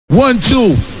1,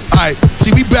 2. Alright,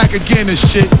 see, we back again and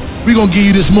shit. We gonna give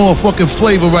you this motherfucking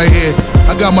flavor right here.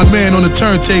 I got my man on the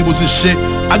turntables and shit.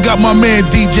 I got my man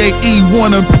DJ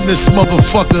E1 up in this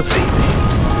motherfucker.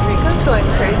 Rico's going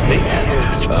crazy. They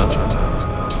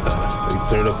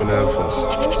turn up in the headphones.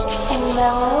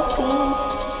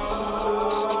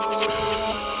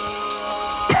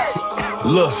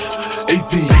 Look,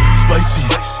 AP, spicy.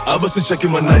 I wasn't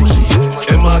checking my Nike.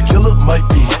 Am I a killer? Might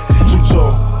be.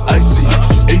 Two-tone, icy.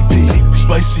 AP,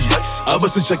 spicy. I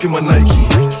wasn't checking my Nike.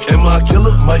 Am I a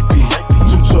killer? Might be.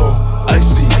 Two-tone,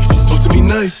 icy. Talk to me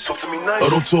nice. Or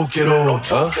don't talk at all,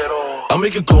 huh? I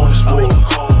make it go on the sport.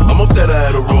 I'm off that I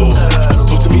had a roll.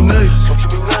 Talk to me nice.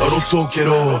 Or don't talk at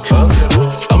all, huh?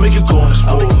 I make it go on the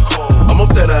sport. I'm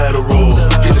off that I had a roll.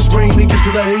 Yeah, this rain niggas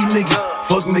cause I hate niggas.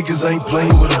 Fuck niggas, I ain't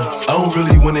playing with them. I don't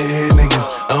really wanna hear niggas.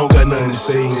 I don't got nothing to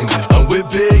say, nigga. I'm with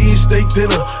Bear eating steak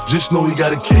dinner. Just know he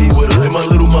got a K with her. And my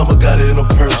little mama got it in her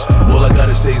purse. All I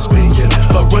gotta say is bang it.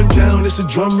 If I run down, it's a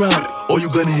drum round. All you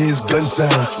gonna hear is gun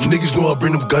sounds. Niggas know I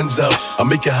bring them guns out. I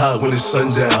make it hot when it's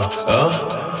sundown.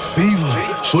 Fever.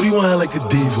 Shorty want like a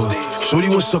diva. Shorty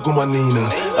want suck on my Nina.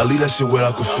 I leave that shit where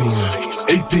I could feel her.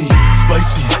 AP,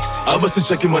 spicy. I wasn't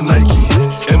checking my Nike.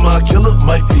 Am I a killer?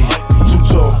 Might be.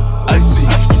 Two-tone, icy.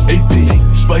 AP,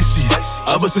 spicy.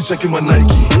 I wasn't checking my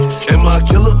Nike. Am I a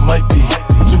killer? Might be.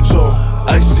 Two-tone,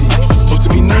 icy. Talk to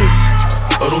me nice.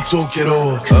 Or don't talk at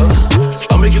all, huh?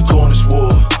 I make it go on this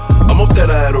war. I'm off that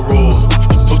I had a roll.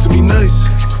 Talk to me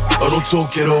nice. Or don't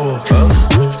talk at all, huh?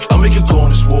 I make it go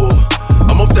on this war.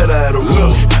 I'm off that I had a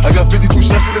roll. I got 52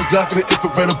 shots in this Glock and an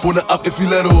infrared up on the op if he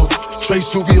let off.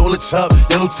 Trace Tory on the top,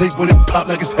 yellow tape when it pop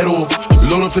like his head off.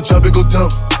 Load up the job and go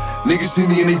dump. Niggas see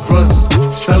me and they run.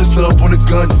 Silencer up on the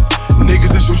gun.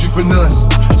 Niggas that shoot you for none.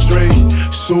 Dre,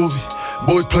 Suvi,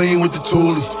 boy playing with the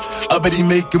Tory. I bet he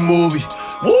make a movie.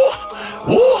 Woo.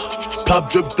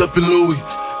 Pop dripped up in Louis.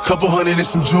 Couple hundred and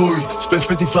some jewelry. Spent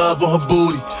 55 on her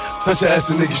booty. Touch her ass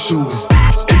a nigga shooting.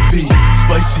 AP,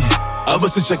 spicy. I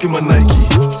wasn't checking my Nike.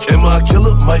 Am I a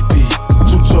killer? Might be.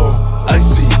 Two-tone,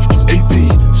 icy. AP,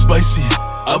 spicy.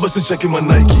 I wasn't checking my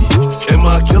Nike. Am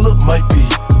I a killer? Might be.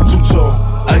 Two-tone,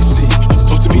 icy.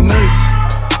 Talk to me nice.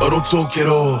 Or don't talk at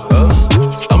all, huh?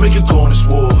 I make it go on this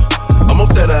war. I'm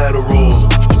off that I had a roll.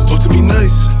 Talk to me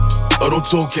nice. Or don't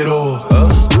talk at all, huh?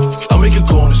 I make it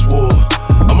go on this war.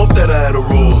 I'm off that I had a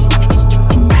roll.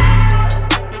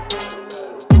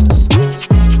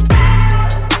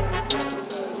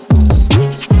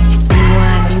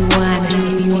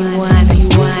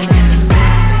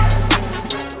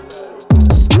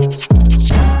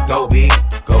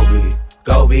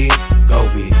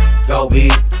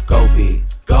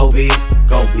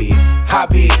 High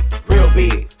beat, real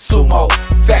beat, sumo,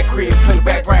 fat crib, play the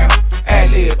background,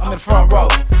 ad lib, I'm in the front row,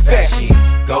 fat shit,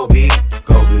 go beat,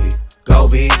 go beat, go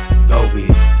beat, go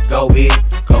beat, go beat,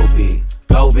 go beat,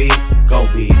 go beat, go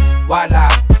beat, voila,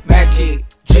 magic,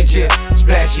 jig,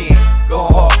 splash in, go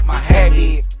hard, my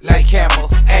habit, like camel,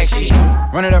 action.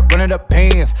 Run it up,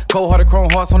 pants, cold hearted chrome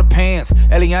hearts on the pants,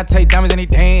 Eliante diamonds and they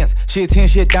dance, shit 10,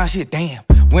 shit down, shit damn.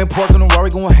 Win pork on the Rory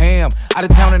going ham. Out of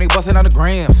town and they bustin' on the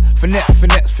grams.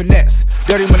 Finesse.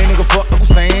 Dirty money nigga fuck Uncle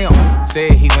Sam.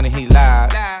 Said he when he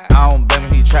lied. I don't blame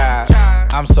him, he tried.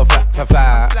 I'm so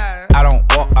fly. I don't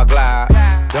walk, I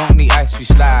glide. Don't need ice, we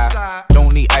slide.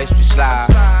 Don't need ice, we slide.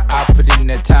 I put in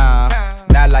that time.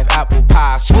 Now life apple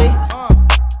pie, sweet.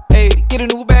 Hey, get a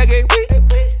new bag, hey, we.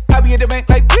 I be at the bank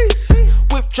like please.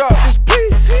 Whip drop this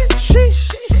please. Sheesh.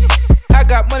 I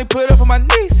got money put up on my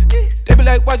knees. They be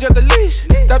like, why'd you have the leash?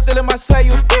 Stop telling my swag,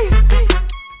 you deep.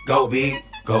 Go beat,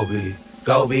 go beat,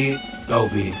 go beat, go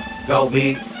beat, go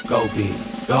beat, go beat,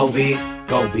 go beat,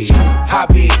 go beat. High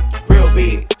beat, real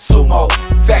beat, sumo,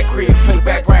 fat crib, play the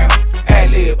background,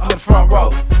 ad lib, I'm in the front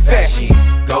row, fat shit.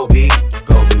 Go beat,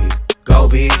 go beat, go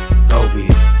beat, go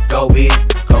beat, go beat,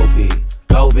 go beat,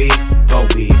 go beat, go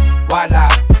beat. Voila,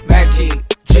 magic,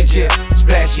 jig,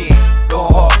 splash in, go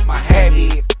hard, my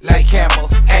habit. Like camel,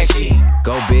 action.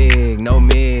 Go big, no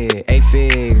mid, 8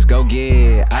 figs, go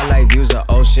get. I like views of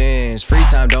oceans. Free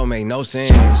time don't make no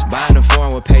sense. Buying a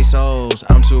foreign with pesos.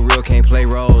 I'm too real, can't play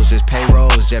roles. Just pay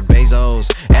rolls, Jeff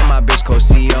Bezos. And my bitch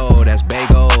co-CEO, that's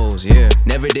bagels, yeah.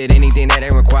 Never did anything that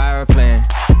didn't require a plan.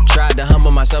 Tried to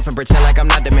humble myself and pretend like I'm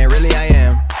not the man, really I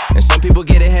am. And some people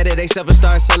get ahead of themselves and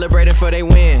start celebrating for they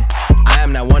win. I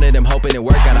am not one of them hoping it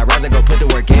work out, I'd rather go put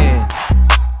the work in.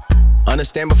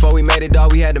 Understand before we made it,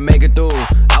 dawg, we had to make it through.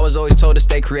 I was always told to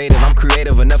stay creative. I'm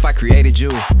creative enough, I created you.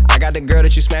 I got the girl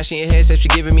that you smashing your head, said she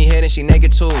giving me head and she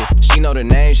naked too. She know the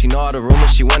name, she know all the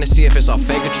rumors, she wanna see if it's all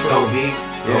fake or true. Go beat,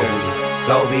 go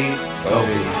beat, go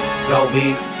beat, go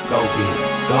beat, go beat,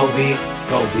 go beat,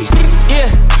 go beat, go beat. Yeah,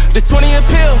 This 20 a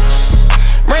pill.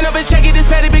 Rain up and shake it, this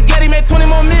patty spaghetti made 20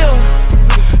 more mil.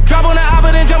 Drop on the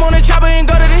oppa, then jump on the chopper and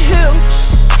go to the hills.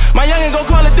 My youngin' go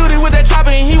Call of Duty with that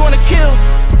chopper and he wanna kill.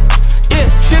 Yeah,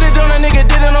 shit it on a nigga,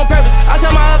 did it on purpose. I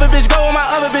tell my other bitch, go with my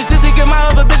other bitch, just to give my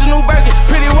other bitch a new Birkin.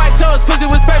 Pretty white toes, pussy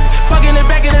was perfect. Fucking it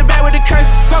back in the back with the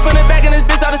curse. Fuck on the back and this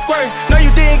bitch out of squirt. No,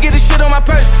 you didn't get the shit on my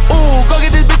purse. Ooh, go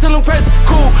get this bitch a new purse.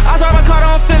 Cool, I saw my car,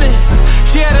 don't feel it.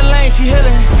 She had a lane, she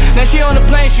healing. Now she on the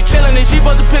plane, she chillin'. And she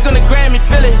supposed to pick on the Grammy,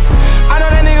 feel it. I know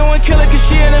that nigga won't kill her, cause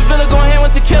she in the villa going hand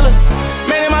with tequila.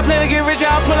 Man, in my plan to get rich,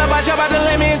 I'll pull up, I jump out the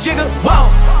lane, me and jiggle. Whoa,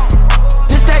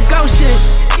 this that go shit.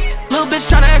 Little bitch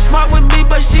tryna act smart with me,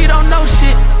 but she don't know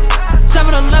shit.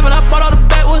 7-Eleven, I bought all the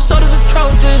backwoods sodas and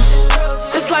Trojans.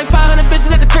 It's like 500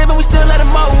 bitches at the crib and we still let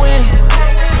them all win.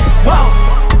 Whoa,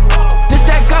 this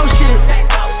that go shit.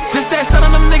 This that stun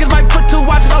on them niggas might put 2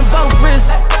 watches on both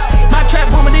wrists. My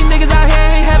trap booming, these niggas out here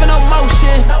ain't having no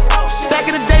motion. Back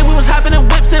in the day we was hopping in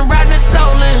whips and riding it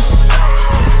stolen.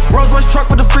 Rolls Royce truck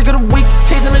with the freak of the week.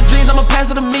 Chasing the dreams, I'ma pass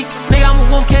it to me. Nigga, I'm a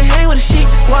wolf, can't hang with a sheep.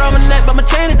 Water on my neck, but my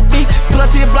chain at the beach. Pull up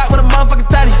to your block with a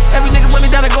motherfucking thotty. Every nigga with me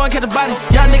down to go and catch a body.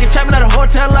 Y'all nigga trapping at a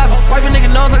hotel lobby. Wipe your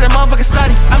nigga nose like that motherfucking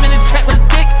snotty. I'm in the trap with a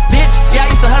dick, bitch. Yeah,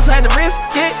 I used to hustle, had to risk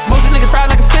it. Most of niggas fried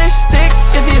like a fish stick.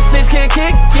 If he a snitch, can't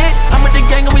kick it. I'm with the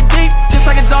gang and we deep. Just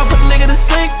like a dog, put a nigga to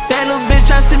sleep. That little bitch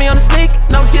tryna see me on the sneak.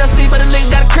 No TLC, but a nigga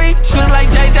got a creep. Shoot it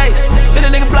like JJ. Spin a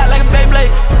nigga block like a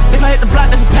Beyblade. If I hit the block,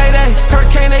 that's a payday.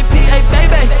 Hurricane AP, hey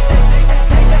baby.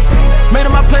 Made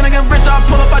up my plan to get rich, I'll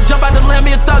pull up, I jump out the land,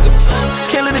 me a thugger.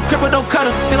 Can't let it cripple, don't cut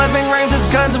her. Feel like Ving Rhames,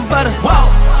 just guns and butter. Whoa,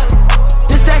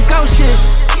 this that go shit.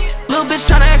 Little bitch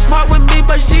tryna act smart with me,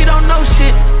 but she don't know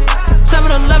shit.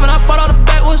 7-Eleven, I bought all the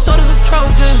backwoods sodas and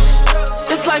Trojans.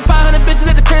 It's like 500 bitches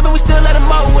at the crib and we still let them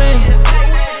all win.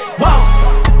 Whoa,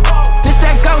 this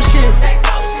that go shit.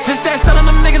 This that stun on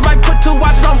them niggas might put 2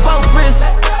 watches on both wrists.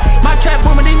 My trap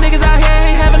booming, these niggas out here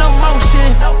ain't having no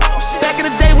motion. Back in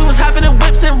the day we was hopping in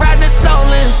whips and riding it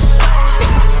stolen.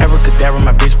 Abracadabra,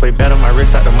 my bitch way better. My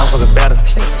wrist out the motherfucker better.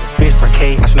 Fish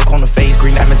parquet, I snuck on the face.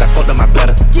 Green diamonds, I fucked up my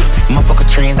bladder. Motherfucker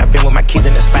trends, I been with my kids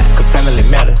in the spot, cause family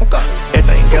matter.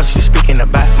 Everything else you speaking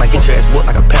about might get your ass whooped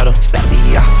like a pedal.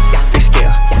 Yeah, fish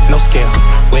scale, no scale,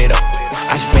 weigh it up.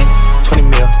 I spent 20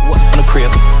 mil on the crib,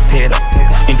 pay it up.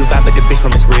 In Dubai, but the bitch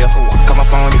from is real. Call my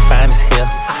phone, you fine as hell.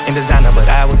 In designer, but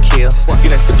I would kill. You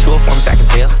done sip to a form, so I can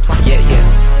tell. Yeah.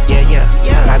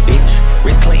 My bitch,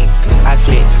 wrist clean. I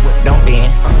flex, don't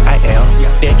bend. I am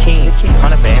their king.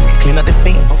 100 bands can clean up the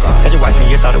scene. Had your wife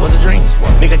and you thought it was a dream.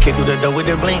 Nigga came through the door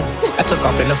with their bling. I took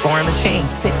off in the foreign machine.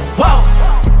 Whoa,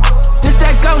 this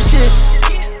that go shit.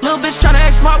 Little bitch tryna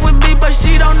act smart with me, but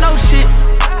she don't know shit.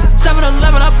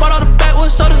 7-Eleven, I bought all the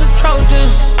backwoods sodas and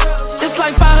Trojans. It's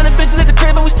like 500 bitches at the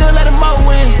crib and we still let them all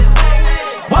win.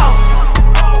 Whoa,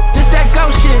 this that go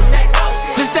shit.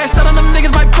 This that stun on them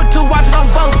niggas might put 2 watches on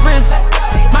both wrists.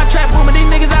 My trap booming, these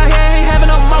niggas out here ain't having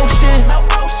no motion.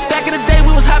 Back in the day we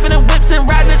was hopping in whips and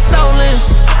riding it stolen.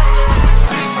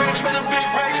 Big racks, man, big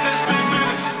racks, this big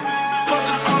business. Punch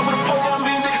to the club with a pole on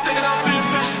me, niggas thinking I'm being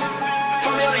fish.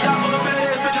 Find me on a yacht full of bad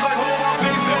ass bitches like home on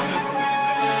big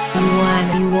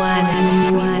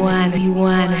You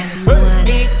won.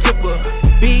 Big tipper,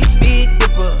 big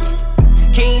dipper.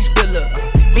 King spiller,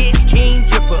 bitch king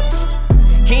dripper.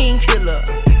 King killer,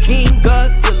 king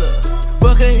Godzilla.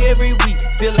 Fuck her every week,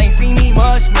 still ain't seen me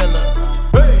marshmallow.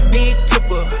 Big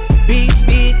tipper, big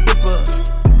dipper.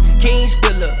 King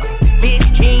spiller, bitch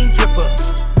king dripper.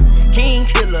 King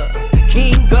killer,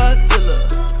 king Godzilla.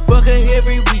 Fuck her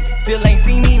every week, still ain't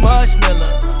seen me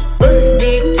marshmallow.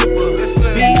 Big tipper,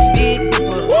 big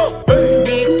dipper.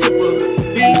 Big tipper,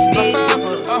 big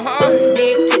dipper.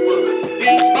 Big tipper,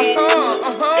 big dipper.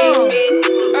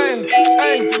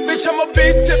 Hey, bitch, I'm a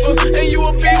big tipper, and you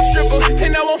a big stripper.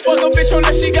 And I won't fuck a bitch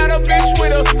unless she got a bitch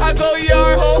with her. I go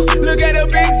yard ho, look at a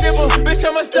big zipper. Bitch,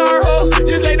 I'm a star ho,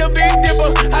 just like the big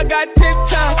dipper. I got 10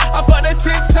 times, I fuck the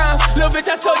 10 times. Little bitch,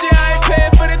 I told you I ain't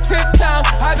paying for the 10th time.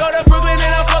 I go to Brooklyn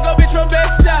and I fuck a bitch from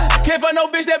Bed-Stuy. Can't fuck no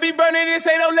bitch that be burning, this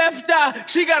ain't no left eye.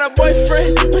 She got a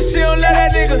boyfriend, but she don't let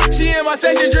that nigga. She in my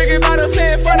section drinking bottles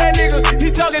saying fuck that nigga. He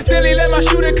talking silly, let my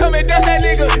shooter come and dust that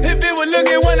nigga. His bitch was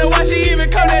looking, wonder why she even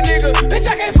come that nigga. Bitch,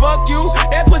 I can't fuck you,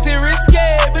 that pussy risky.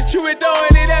 But you been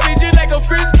throwing it at me just like a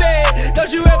frisbee.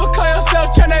 Don't you ever call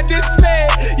yourself tryna dismay.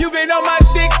 You been on my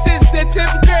dick since the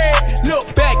 10th grade.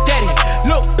 Look back, daddy,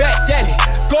 look back, daddy.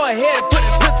 Go ahead and put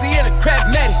the pussy in a crab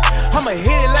natty. I'ma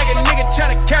hit it like a nigga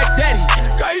tryna catch daddy.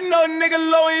 Girl, you know a nigga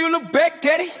low and you look back,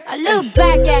 daddy. I look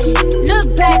back at it,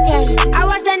 look back at it. I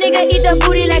watch that nigga eat the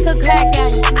booty like a crack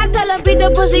addict. I tell him beat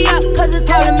the pussy up cause it's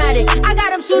problematic. I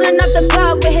got him shooting up the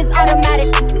club with his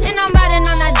automatic. And I'm riding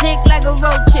on that dick like like a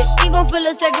road trip. He gon' feel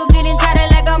a circle getting tighter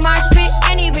like a mosh pit.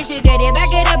 Any bitch should get it,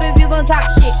 back it up if you gon' talk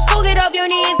shit. Go get off your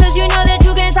knees, cause you know that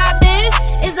you can top this.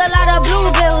 It's a lot of blue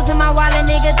bills in my wallet,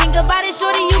 nigga. Think about it,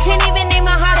 shorty, you can't even name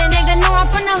a hotter nigga. No, I'm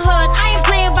from the hood, I ain't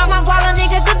playing by my guala,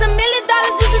 nigga. Cause $1 million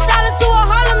is $1 to a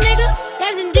Harlem, nigga.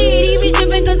 Yes, indeed, he be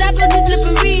trippin' cause that pussy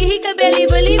slippery. He could barely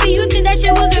believe it, you think that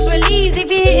shit was a release. If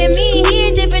he hitting me, he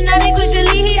ain't dipping out it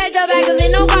quickly. He at your back of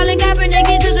it, no Colin Kaepernick,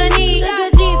 get to the knee. Look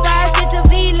at G5, shit to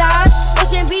be lost.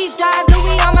 Ocean Beach Drive,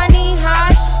 Louis on my knee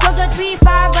high. Took a 3-5,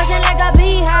 buzzing like a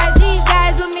beehive. These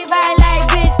guys with me vibe like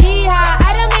bitch, yeehaw. I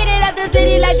done made it out the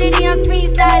city like Diddy on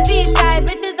screen size. These side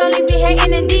bitches only be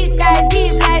hating in these guys.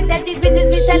 These lies that these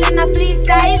bitches be telling a flea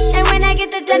size. And when I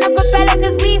get the jet, I'm propeller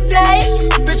cause we fly.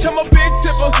 Bitch, I'm a big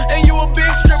tipper, and you a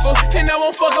big stripper. And I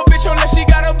won't fuck a bitch unless she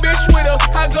got a bitch with her.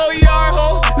 I go yard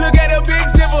ho, look at a big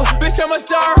zipper. Bitch, I'm a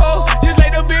star ho, just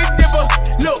like the Big Dipper.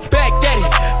 Look back at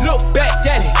it, look back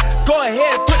at it. Go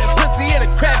ahead, put the pussy in a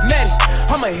crap matty.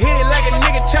 I'ma hit it like a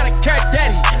nigga tryna crack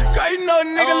daddy. Girl, you know a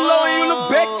nigga low and you look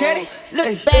back at it. Look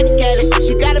back at it,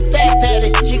 she got a fat patty.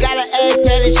 She got her ass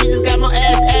tatted, she just got more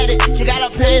ass at it. She got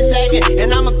her pants sagging,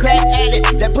 and I'm a crack at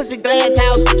it. That pussy glass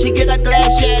house, she get her glass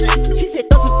shattered. She said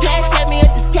throw some cash at me or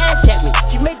just cash at me.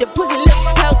 She made the pussy lips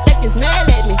pout like it's mad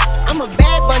at me. I'm a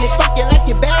bad bunny, fuck you like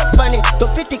your bad bunny.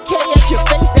 But 50K at your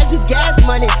face, that's just gas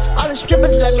money. All the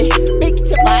strippers love me, big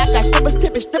tipper. I got strippers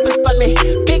tipping, strippers fuck me.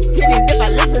 Big titties, if I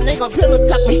listen, they gon' pillow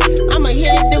tuck me. I'ma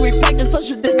hit it, then we practice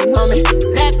social distance, homie.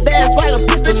 Lap bands, while I'm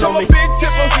pistol bitch, on me. I'm a big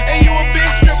tipper, and you a big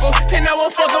stripper. And I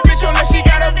won't fuck a bitch unless she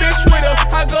got a bitch with her.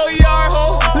 I go yard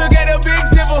ho, look at a big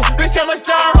zipper. Bitch, I'm a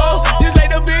star ho, just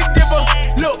like the Big Dipper.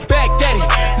 Look back at it,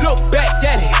 look back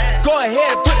at it. Go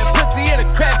ahead, put the pussy in a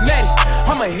crap matty.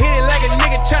 I'ma hit it like a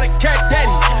nigga tryna crack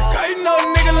daddy. Girl, you know a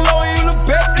nigga low and you look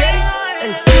back at it.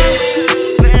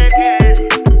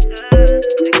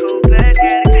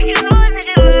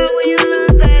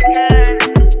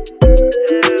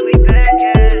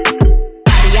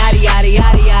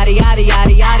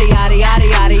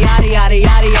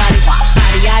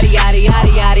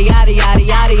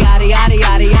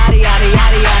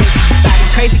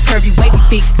 Crazy curvy, wavy,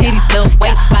 big titties, little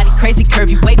waist. Body crazy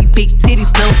curvy, wavy, big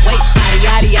titties, little waist.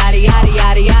 Yaddy yaddy yaddy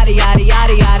yaddy yaddy yaddy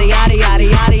yaddy yaddy yaddy yaddy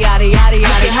yaddy yaddy yaddy yaddy.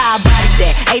 Look at how I bodied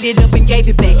that, ate it up and gave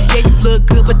it back. Yeah, you look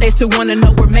good, but they still wanna know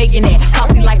we're making that.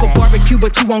 Saucy like a barbecue,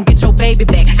 but you won't get your baby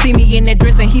back. See me in that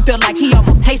dress and he felt like he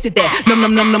almost tasted that. Num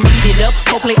num num num, eat it up.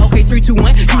 Go play okay, 3, 2,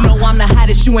 1. You know I'm the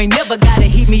hottest, you ain't never gotta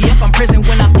heat me up. I'm present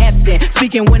when I'm absent,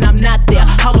 speaking when I'm not there.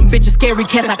 Call them bitches scary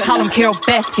cats, I call them Carol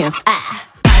Baskins. Ah.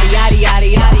 Yaddy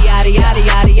yaddy yaddy yaddy yaddy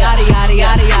yaddy yaddy yaddy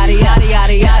yaddy yaddy yaddy yaddy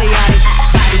yaddy yaddy.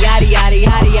 Yaddy yaddy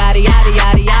yaddy yaddy yaddy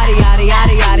yaddy yaddy yaddy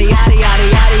yaddy yaddy yaddy yaddy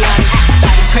yaddy yaddy.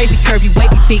 Body crazy curvy,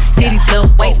 wavy, big titties,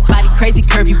 little waist. Body crazy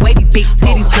curvy, wavy, big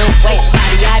titties, little waist.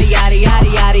 Yaddy yaddy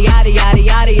yaddy yaddy yaddy yaddy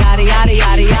yaddy yaddy yaddy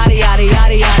yaddy yaddy yaddy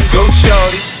yaddy yaddy. Go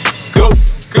shorty,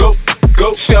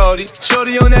 go shorty.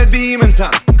 Shorty on that demon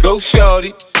time. Go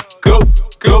shorty, go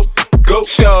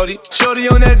shorty. Shorty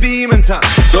on that demon time.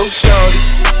 Go shorty,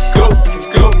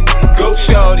 go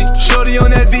shorty. Shorty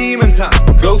on that demon time.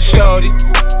 Go shorty,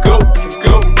 go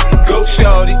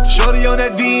shorty. Shorty on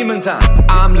that demon time.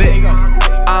 I'm lit, ay.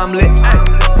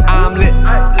 I'm lit,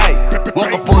 ay.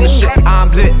 Walk up on the shit,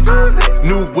 I'm lit.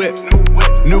 New whip,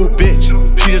 new bitch.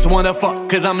 She just wanna fuck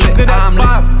cause I'm lit, I'm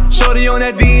lit. Shorty on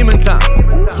that demon time.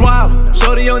 Swallow,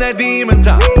 shorty on that demon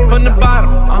time. From the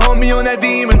bottom, a homie on that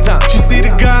demon time. She see the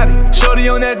Gotti, shorty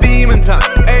on that demon time.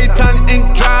 Every time the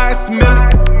ink dry, it's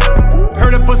milli.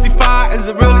 Heard a pussy fire, is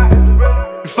it really?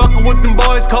 You fuckin' with them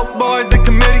boys, coke boys, the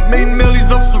committee. Made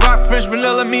millies off Ciroc, French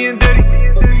vanilla, me and Diddy.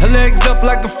 Her legs up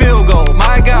like a field goal,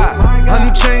 my God. Her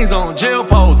new chains on, jail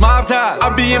pose, mob ties. I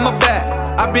be in my back,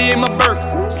 I be in my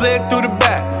Burke. Slid through the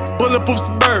back, bulletproof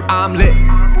suburb. I'm lit,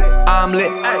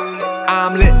 ay.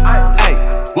 I'm lit, ay.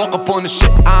 Walk up on the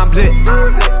shit, I'm lit.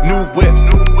 New whip,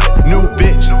 new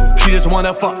bitch. She just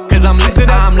wanna fuck cause I'm lit,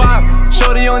 I'm lit.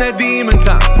 Shorty on that demon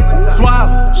time. Swallow,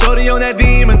 shorty on that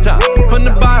demon time. From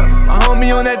the bottom, a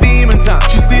homie on that demon time.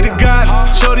 She see the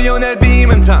Gotti, shorty on that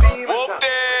demon time.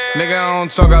 Nigga, I don't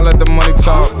talk, I let the money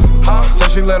talk. Said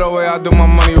she let her way, I do my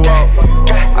money walk.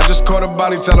 I just caught a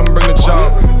body, tell him bring the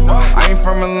chalk. I ain't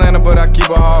from Atlanta, but I keep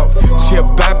a hawk. She a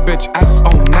bad bitch, ass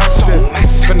on massive.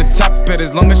 Finna tap it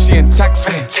as long as she in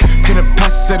taxi. Finna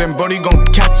pass it and Brody gon'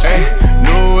 catch it.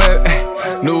 New whip,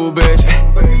 new bitch.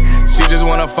 She just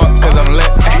wanna fuck cause I'm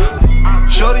lit.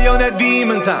 Shorty on that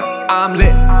demon time. I'm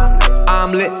lit,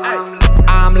 I'm lit,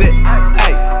 I'm lit,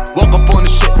 ay. Walk up on the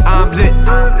shit, I'm lit.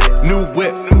 New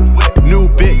whip, new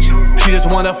bitch. She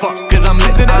just wanna fuck cause I'm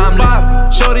lit, I'm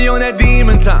lit. Shorty on that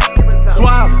demon time.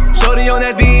 Swallow, shorty on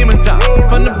that demon time.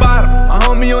 From the bottom, my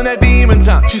homie on that demon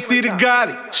time. She see the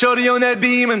Gotti, shorty on that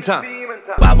demon time.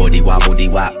 Wobble dee wobble dee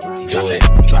wop, do it.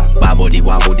 Wobble dee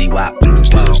wobble dee wop,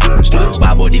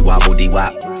 wobble dee wobble dee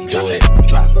wop, do it.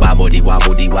 Wobble dee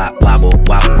wobble dee wop, wobble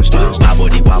wobble. Wobble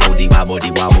dee wobble dee wobble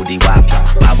dee wobble dee wop,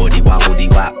 wobble dee wobble dee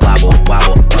wop, wobble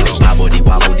wobble. Wobble dee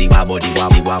wobble dee wobble dee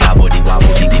wobble wop, wobble dee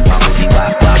wobble dee wobble dee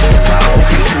wop, wobble wobble.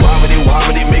 Okay, she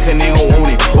wobble dee, make a nigga want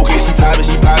it. Okay, she poppin',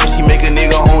 she make a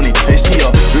nigga own it. And she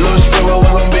a little stripper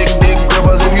with some big dick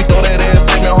grippers. If you throw that ass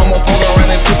at me, I'ma fuck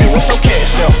around and tip it. What's your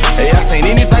cash out? Hey, I seen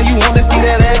anything you want to see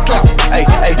that ass clap. Hey,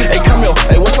 come here.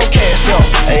 Hey, what's your cash out?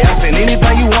 Hey, I seen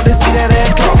anything you want to see that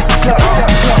ass clap.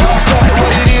 Hey,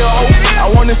 what it is, ho? I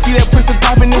wanna see that pussy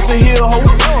poppin', it's a hill, ho.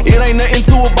 It ain't nothing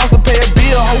to a boss to pay a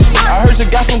bill, ho. I heard you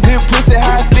got some good pussy,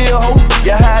 how I feel, ho.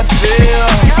 Yeah, how I feel.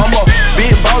 I'm a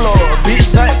big baller, big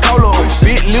shot caller,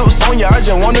 big lips on ya, I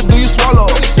just wanna do you swallow.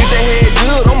 Get that head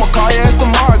good, I'ma call your ass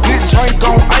tomorrow. Good drink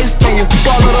on ice, can you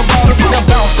swallow the bottle? Now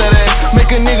bounce that ass,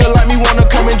 make a nigga like me wanna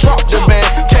come and drop the bag.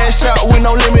 Cash out with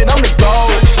no limit, I'm the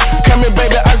dog. Come here,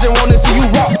 baby, I just wanna see you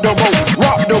rock the boat,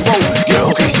 rock the boat. Yeah,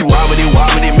 okay, she wobble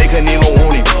dee, make a nigga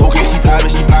want it. Okay, she poppin',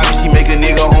 she make a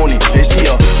nigga own it. And she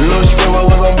a little stripper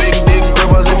with some big dick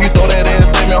grippers. If you throw that ass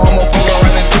at me, I'ma fuck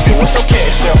around and tip it. What's your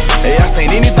cash out? Hey, I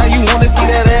seen anything you want to see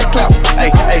that ass clap.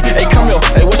 Hey, come here.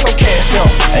 Hey, what's your cash out?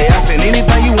 Hey, I seen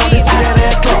anything you want to see that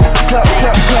ass clap. Clap.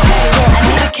 I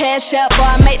need a cash out before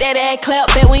I make that ass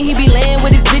clap. Bet when he be laying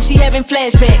with his bitch, he having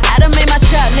flashbacks. I done made my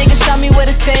trap, nigga, show me where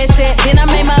the stash at. Then I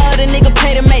made my other nigga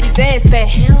pay to make his ass fat.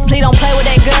 Please don't play with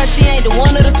that girl, she ain't the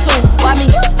one of the two. Why me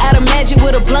out of magic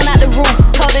with a blunt out the roof?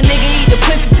 Told the nigga eat the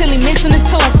pussy till he missing the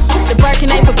tooth. The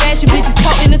Birkin ain't for fashion, bitches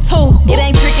toting the two. It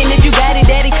ain't tricking if you got it,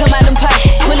 daddy, come out them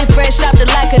pockets. Pulling fresh off the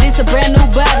locker, this a brand new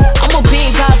body. I'm a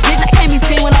big boss, bitch, I can't be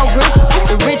seen with no grip.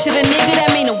 The richer the nigga,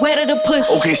 that mean the wetter the pussy.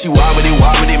 Okay, she wobble dee,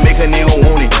 make a nigga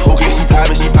want it. Okay, she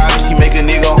poppin', she make a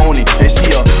nigga own it. And she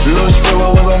a little stripper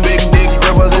with some big dick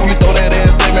grippers. If you throw that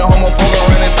ass at me, I'ma fuck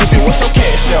around and tip it. What's your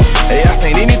cash out? Hey, I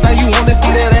seen anything you want to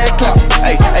see that ass clap.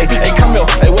 Hey, come here.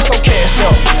 Hey, what's your cash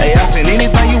out? Hey, I seen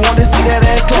anything you want to see that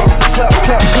ass clap.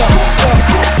 Clap.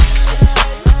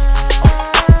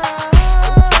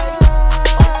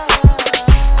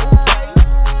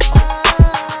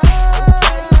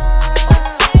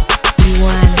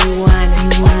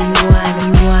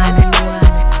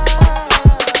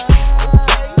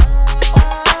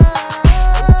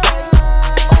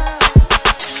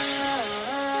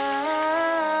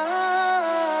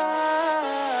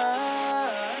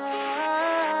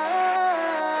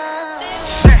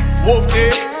 Whooped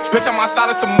it, bitch, I'm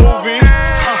outside of some movie.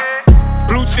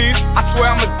 Blue cheese, I swear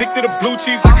I'm addicted to blue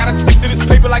cheese. I gotta stick to this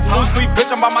paper like blue sleep.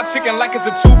 Bitch, I'm by my chicken like it's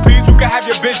a two-piece. You can have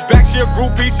your bitch back, she a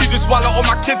groupie. She just swallow all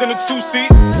my kids in a two-seat.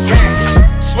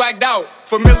 Swagged out,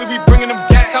 familiar, we bringing them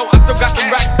gas out. I still got some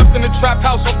racks stuffed in the trap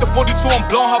house. Off the 42, I'm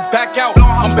blowing her back out.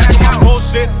 I'm back on my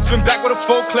bullshit, spin back with a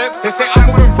full clip. They say I'm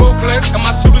moving ruthless, and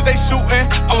my shooters they shooting.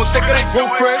 I won't take her, they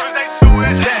roof, Chris.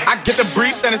 I get the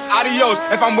breeze, then it's adios.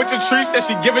 If I'm with your trees, then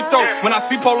she give it though. When I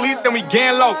see police, then we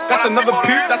gang low. That's another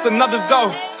piece, that's another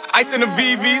zone. Ice in the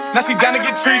VVs, now she down to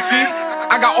get treachy.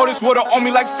 I got all this water on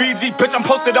me like Fiji. Bitch, I'm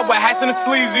posted up with hats and the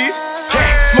sleazies.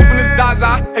 Smoking the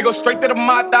Zaza, it go straight to the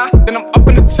Mata. Then I'm up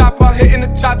in the chopper, hitting the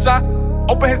cha-cha.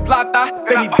 Open his lata,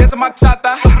 then he dancing my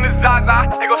chata. Smoking the Zaza,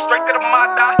 it go straight to the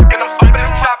Mata. Then I'm up in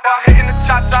the chopper, hitting the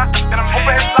cha-cha. Then I'm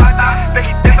open his lata, then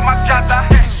he dancing my chata.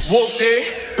 Whooped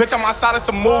it, bitch, I'm outside of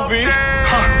some movie.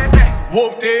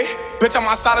 Whooped it, bitch, I'm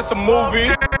outside of some movie.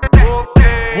 Whooped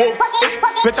it,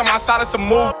 bitch, I'm outside of some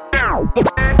movie.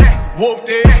 Whooped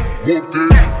it.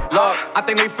 Look, I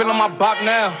think they feelin' my bop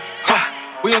now.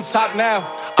 We on top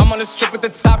now. I'm on the strip with the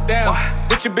top down.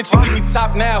 With your bitch, you give me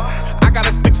top now. I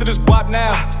gotta stick to this guap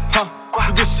now.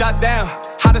 You get shot down.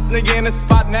 Hottest nigga in the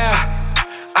spot now.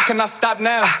 I cannot stop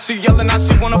now. She yellin' out,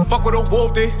 she wanna fuck with a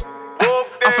whooped it.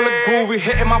 I feel a groovy,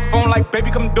 hitting my phone like,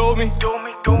 baby, come do me.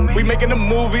 We making a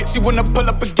movie. She wanna pull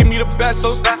up and give me the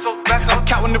pesos. I'm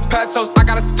counting the pesos. I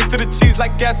gotta stick to the cheese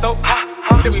like queso.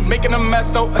 Then we making a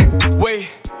mess, so wait,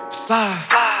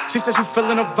 slide. She said she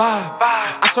feeling a vibe.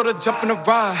 I told her jump in the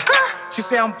ride. She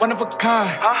say I'm one of a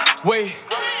kind. Wait,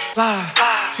 slide.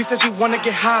 She said she wanna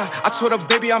get high. I told her,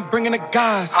 baby, I'm bringing the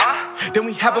guys. Then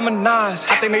we have a menage.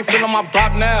 I think they feeling my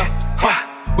bop now.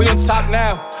 We on top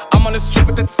now. I'm on the strip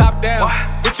with the top down.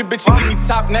 With your bitch, you give me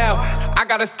top now. I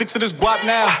gotta stick to this guap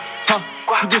now.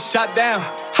 You get shot down.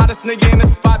 Hottest nigga in the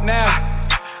spot now.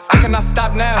 I cannot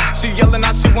stop now. She yelling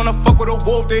out, she wanna fuck with a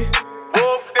wolfie.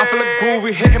 I feel a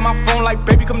groovy, hitting my phone like,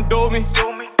 baby, come do me.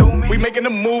 We making a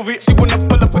movie. She wanna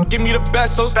pull up and give me the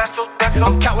pesos.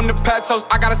 I'm counting the pesos.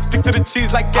 I gotta stick to the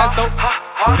cheese like queso.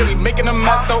 Then we making a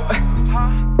mess, so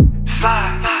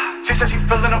slide. She said she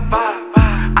feeling a vibe.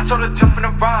 I told her jump in the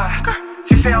ride.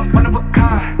 She said I'm one of a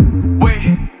kind.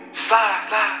 Wait,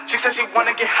 slide. She said she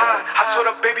wanna get high. I told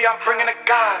her, baby, I'm bringing the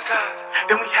guys.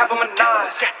 Then we have a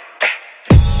menage.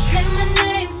 Say my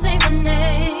name, say my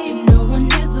name. If no one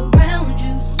is around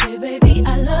you, say baby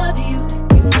I love you.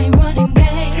 If you ain't running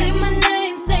game, say my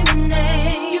name, say my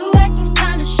name. You acting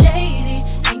kinda shady,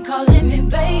 ain't calling me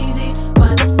baby.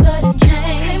 Why the sudden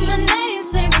change? Say my name,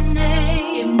 say my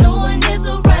name. If no one is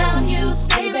around you,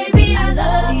 say baby I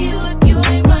love you. If you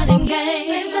ain't running game,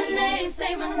 say my name,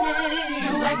 say my name.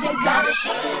 You acting kinda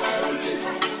shady.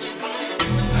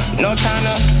 No time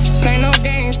to play no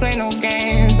games, play no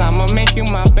games. I'ma make you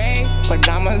my babe, put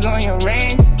diamonds on your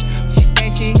rings. She say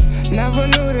she never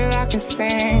knew that I could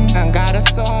sing. I got her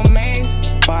so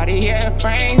amazed, body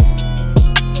airframes.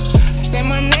 Say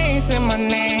my name,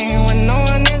 when no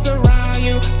one is around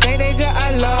you. Say they just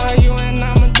I love you and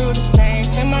I'ma do the same.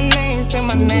 Say my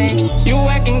name, you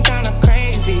acting kinda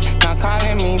crazy, not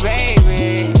calling me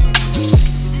baby.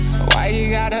 Why you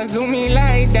gotta do me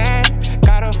like that?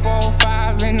 Got a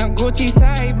 4-5 in a Gucci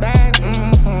side bag.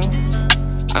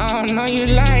 I don't know you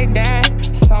like that.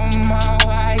 Somehow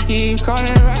I keep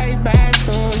calling right back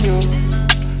to you.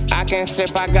 I can't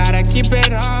slip, I gotta keep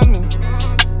it on me.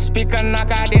 Speaker knock,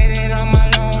 I did it on my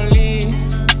lonely.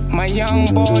 My young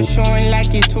boy showing like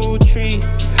he 2-3.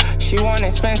 She want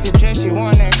expensive dress, she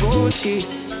want that Gucci.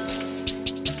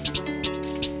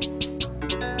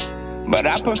 But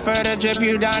I prefer to drip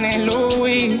you down in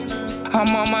Louis.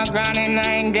 I'm on my grind and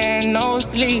I ain't getting no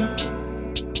sleep.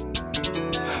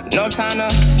 No time to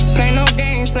play no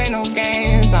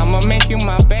games. I'ma make you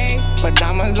my babe, put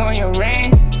diamonds on your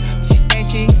ring. She say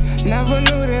she never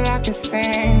knew that I could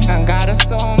sing. I got her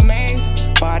so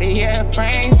amazed, body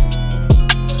airframes.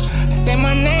 Say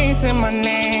my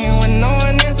name, when no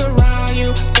one is around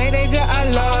you. Say they just I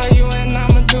love you and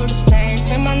I'ma do the same.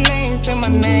 Say my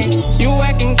name, you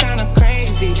acting kinda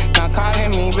crazy, not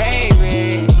calling me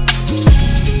baby.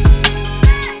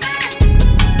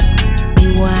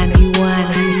 You want it.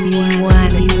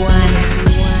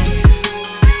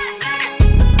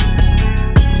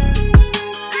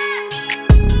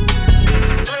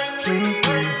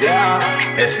 Yeah,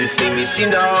 and she see me, she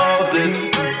knows this.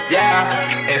 Yeah,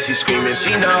 and she screaming,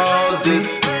 she knows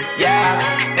this. Yeah,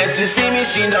 and she see me,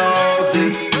 she knows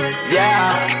this.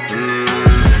 Yeah,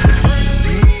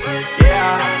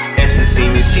 yeah, and she see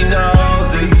me, she knows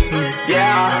this.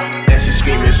 Yeah, and she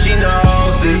screaming, she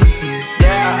knows this.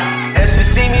 Yeah, and she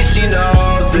see me, she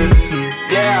knows this.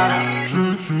 Yeah.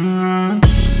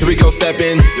 Here we go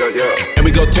steppin', and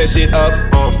we go tear shit up.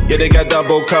 Yeah, they got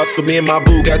double cups, so me and my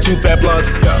boo got 2 fat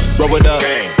blunts. Roll it up,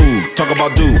 ooh, talk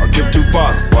about do, I give 2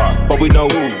 fucks. But we know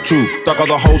truth, talk all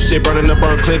the whole shit, burning the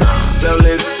burn clips. Now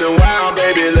listen, wow,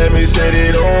 baby, let me set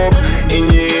it off. In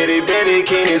your itty bitty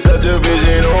bikini, such a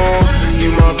vision,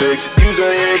 you my fix, use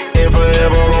a hit and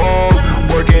forever long.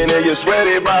 Working in your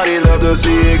sweaty body, love to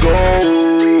see it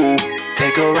go.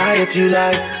 Take a ride if you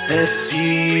like, let's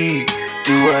see.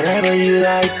 Do whatever you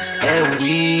like, and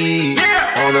we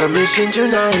on a mission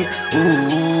tonight.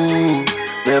 Ooh,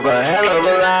 live a hell of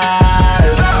a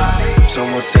life.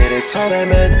 Someone say that's all that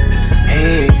meant.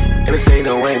 Hey, and this ain't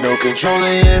no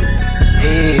controlling him.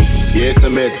 Hey, yeah, it's a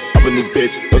myth. Up in this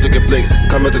bitch, no taking flicks.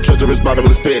 Come at the treacherous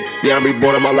bottomless pit. Yeah, I'm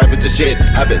reborn and my life is just shit.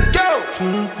 Happen. Go!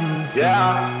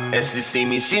 Yeah, and she see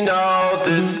me, she knows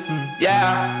this.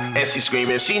 Yeah, and she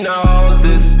screaming, she knows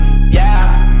this.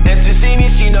 Yeah, and she see me,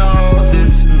 she knows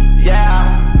this.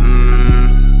 Yeah,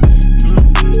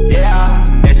 yeah,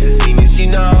 and she see me, she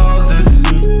knows this.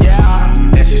 Yeah,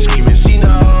 and she screaming, she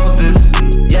knows this.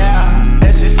 Yeah,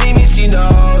 and she see me, she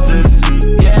knows this.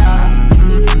 Yeah,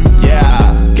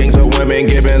 yeah, gangs of women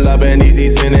giving love and easy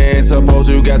sinning. Suppose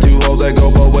you got 2 hoes that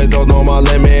go both ways, don't know my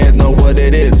limits, know what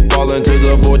it is. Falling to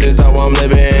the void, this how I'm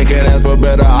living. Can't ask for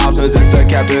better options, it's the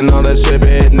captain on the ship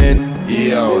hitting it.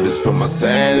 Yo, this for my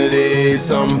sanity.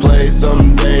 Someplace,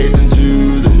 some days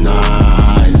into the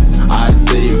night. I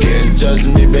say you can't judge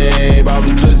me, babe. I'm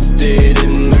twisted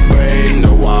in the brain,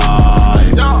 no why.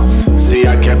 See,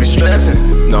 I can't be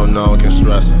stressing. No, I can't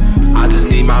stress. I just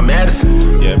need my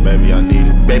medicine. Yeah, baby, I need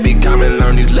it. Baby, come and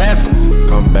learn these lessons.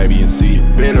 Come, baby, and see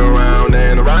it. Been around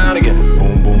and around again.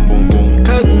 Boom, boom, boom, boom.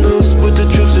 Cutting loose with the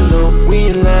troops and low. We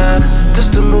in line.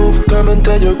 Just to move, come and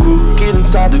tell your crew. Get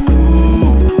inside the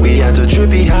groove. We at the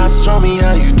trippy house, show me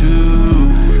how you do.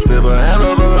 Live a hell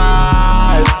of a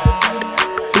life.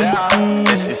 yeah,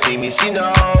 and she see me, she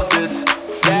knows this.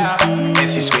 Yeah, and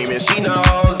she screaming, she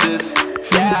knows this.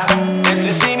 Yeah.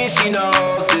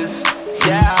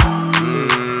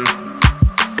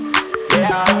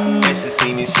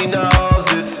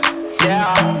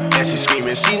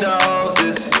 and she knows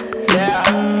this. Yeah,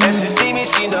 and she see me,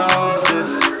 she knows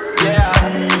this. Yeah.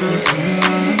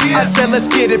 I said let's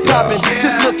get it poppin',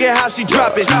 just look at how she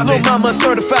drop it. Lil' mama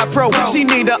certified pro, she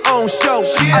need her own show.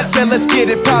 I said let's get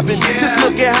it poppin', just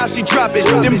look at how she drop it.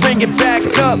 Then bring it back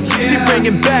up, she bring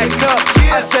it back up.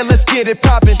 I said let's get it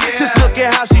poppin', just look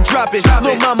at how she drop it.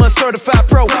 Lil' mama certified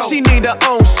pro, she need her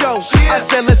own show. I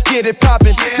said let's get it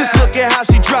poppin', just look at how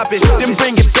she drop it. Then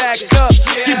bring it back up,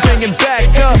 she bring it back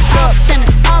up. Then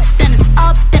it's up, then it's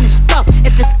up, then it's stuck.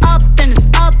 If it's up, then it's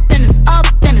up, then it's up,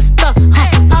 then it's stuck.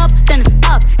 Up, then it's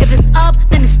up. If it's up,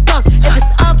 then it's stuck. If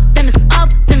it's up, then it's up,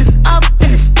 then it's up,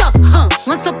 then it's stuck.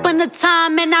 Once upon a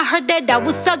time, and I heard that I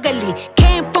was ugly.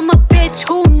 Came from a bitch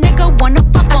who nigga wanna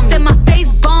fuck on me. I said my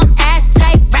face bomb, ass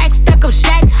tight, rack stuck up,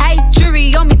 shack height,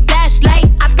 jury on me, flashlight.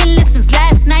 I've been listening since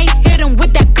last night. Hit him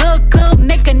with that good,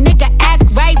 make a nigga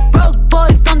act right. Broke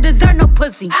boys don't deserve no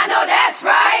pussy. I know that's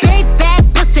right. Big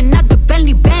bag bustin' out the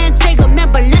Bentley band. Take a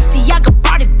man, Balenciaga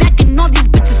brought it back, and all these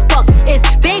bitches fuck. It's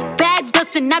big bags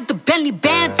bustin' out the Bentley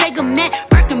band. Take a man,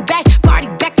 working back, party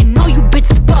back, and all you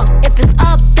bitches fuck. If it's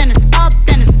up, then it's up,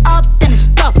 then it's up, then it's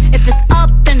stuck. If it's up,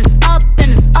 then it's up,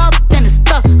 then it's up, then it's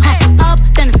stuck. Up,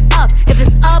 then it's up. If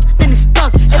it's up, then it's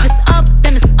stuck. If it's up,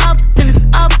 then it's up, then it's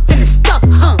up, then it's stuck.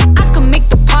 I can make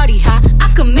the party hot,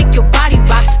 I can make your body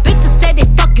rock. Bitches say they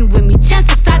fucking with me,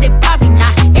 chances are they probably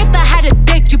not. If I had a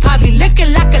dick, you probably lick it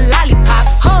like a lollipop.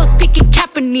 Hoes speaking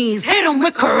Japanese, hit 'em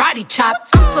with karate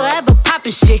chops. I'm forever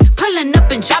popping shit, pulling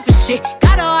up and dropping shit.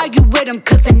 Gotta argue with him,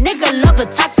 cause a nigga love a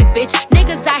toxic bitch.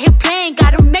 Niggas out here playing,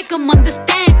 gotta make 'em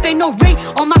understand. If ain't no ring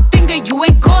on my finger, you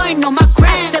ain't going on my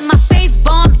gram. Set my face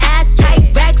bomb, ass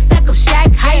tight, rack stack up,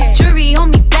 shack height, jury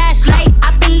on me, flashlight.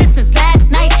 I've been listening since last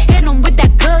night. Hit 'em with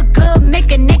that good,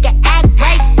 make a nigga act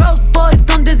right. Broke boys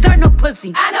don't deserve no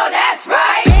pussy. I know that's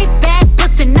right. Big bag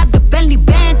bustin' out the Bentley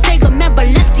band. Take a man,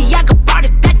 Balenciaga brought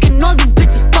it back, and all these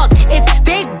bitches fuck. It's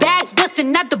big bags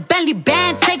bustin' out the Bentley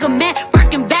band. Take a man,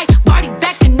 working back, party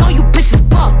back, and all you bitches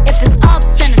fuck. If it's up,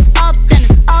 then it's up, then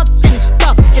it's up, then it's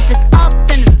stuck. If it's up,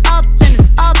 then it's up, then it's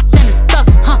up, then it's stuck.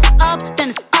 Up, then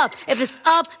it's up. If it's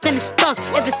up, then it's stuck.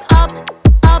 If it's up,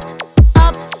 up.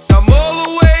 I'm all the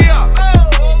way up.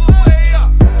 All the way up.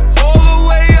 All the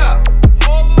way up.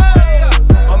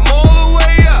 I'm all the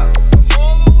way up.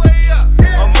 All the way up.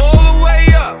 I'm all the way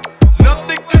up.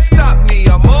 Nothing can stop me.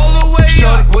 I'm all the way up.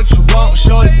 Shorty, what you want?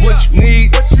 Shorty, what you need?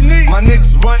 My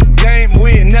niggas run game. We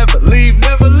ain't never leave.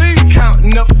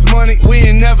 Counting up this money. We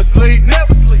ain't never sleep.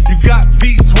 You got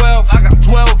V12. I got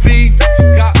 12 V's.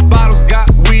 Got bottles. Got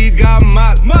weed. Got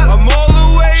molly. I'm all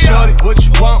the way up. Shorty, what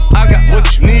you want? I got what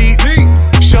you need.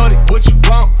 Shorty, what you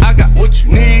want? I got what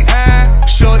you need.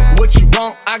 Shorty, what you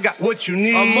want? I got what you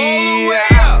need. I'm all